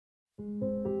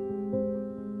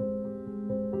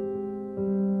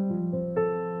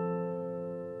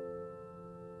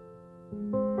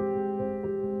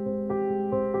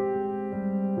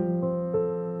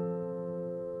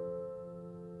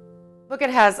Bookit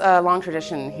has a long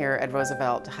tradition here at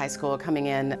Roosevelt High School, coming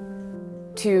in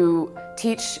to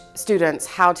teach students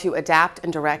how to adapt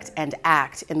and direct and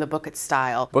act in the Bookit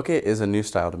style. Bookit is a new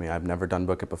style to me. I've never done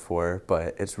Bookit before,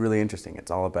 but it's really interesting.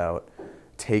 It's all about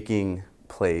taking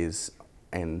plays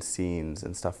and scenes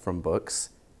and stuff from books,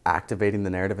 activating the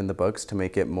narrative in the books to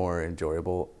make it more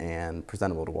enjoyable and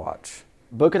presentable to watch.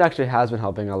 Bookit actually has been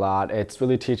helping a lot. It's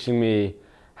really teaching me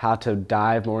how to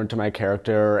dive more into my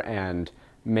character and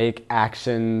make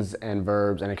actions and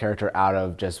verbs and a character out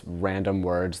of just random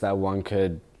words that one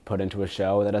could put into a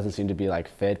show that doesn't seem to be like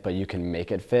fit, but you can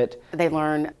make it fit. They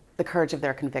learn the courage of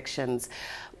their convictions,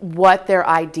 what their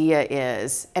idea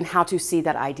is, and how to see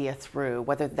that idea through,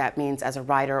 whether that means as a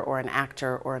writer or an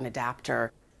actor or an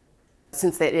adapter.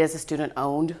 Since it is a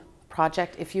student-owned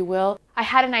project, if you will. I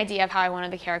had an idea of how I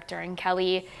wanted the character, and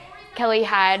Kelly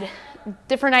had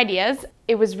different ideas.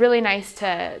 It was really nice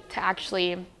to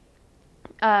actually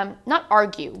not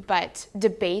argue, but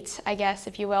debate, I guess,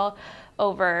 if you will,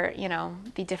 over,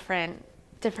 the different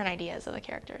ideas of the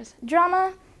characters.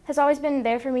 Drama has always been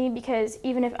there for me because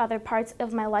even if other parts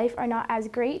of my life are not as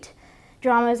great,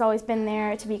 drama has always been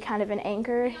there to be kind of an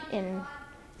anchor in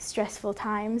stressful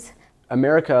times.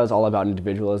 America is all about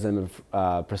individualism,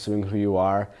 of pursuing who you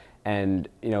are, and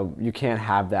you can't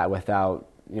have that without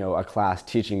a class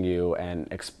teaching you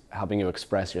and helping you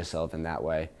express yourself in that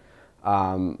way.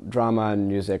 Drama and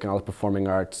music and all the performing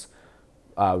arts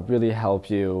really help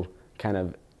you kind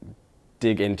of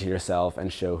dig into yourself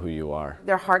and show who you are.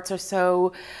 Their hearts are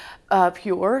so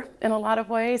pure in a lot of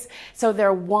ways, so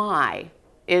their why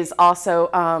is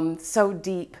also so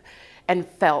deep and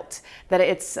felt that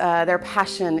their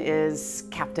passion is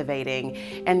captivating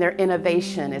and their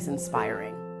innovation is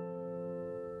inspiring.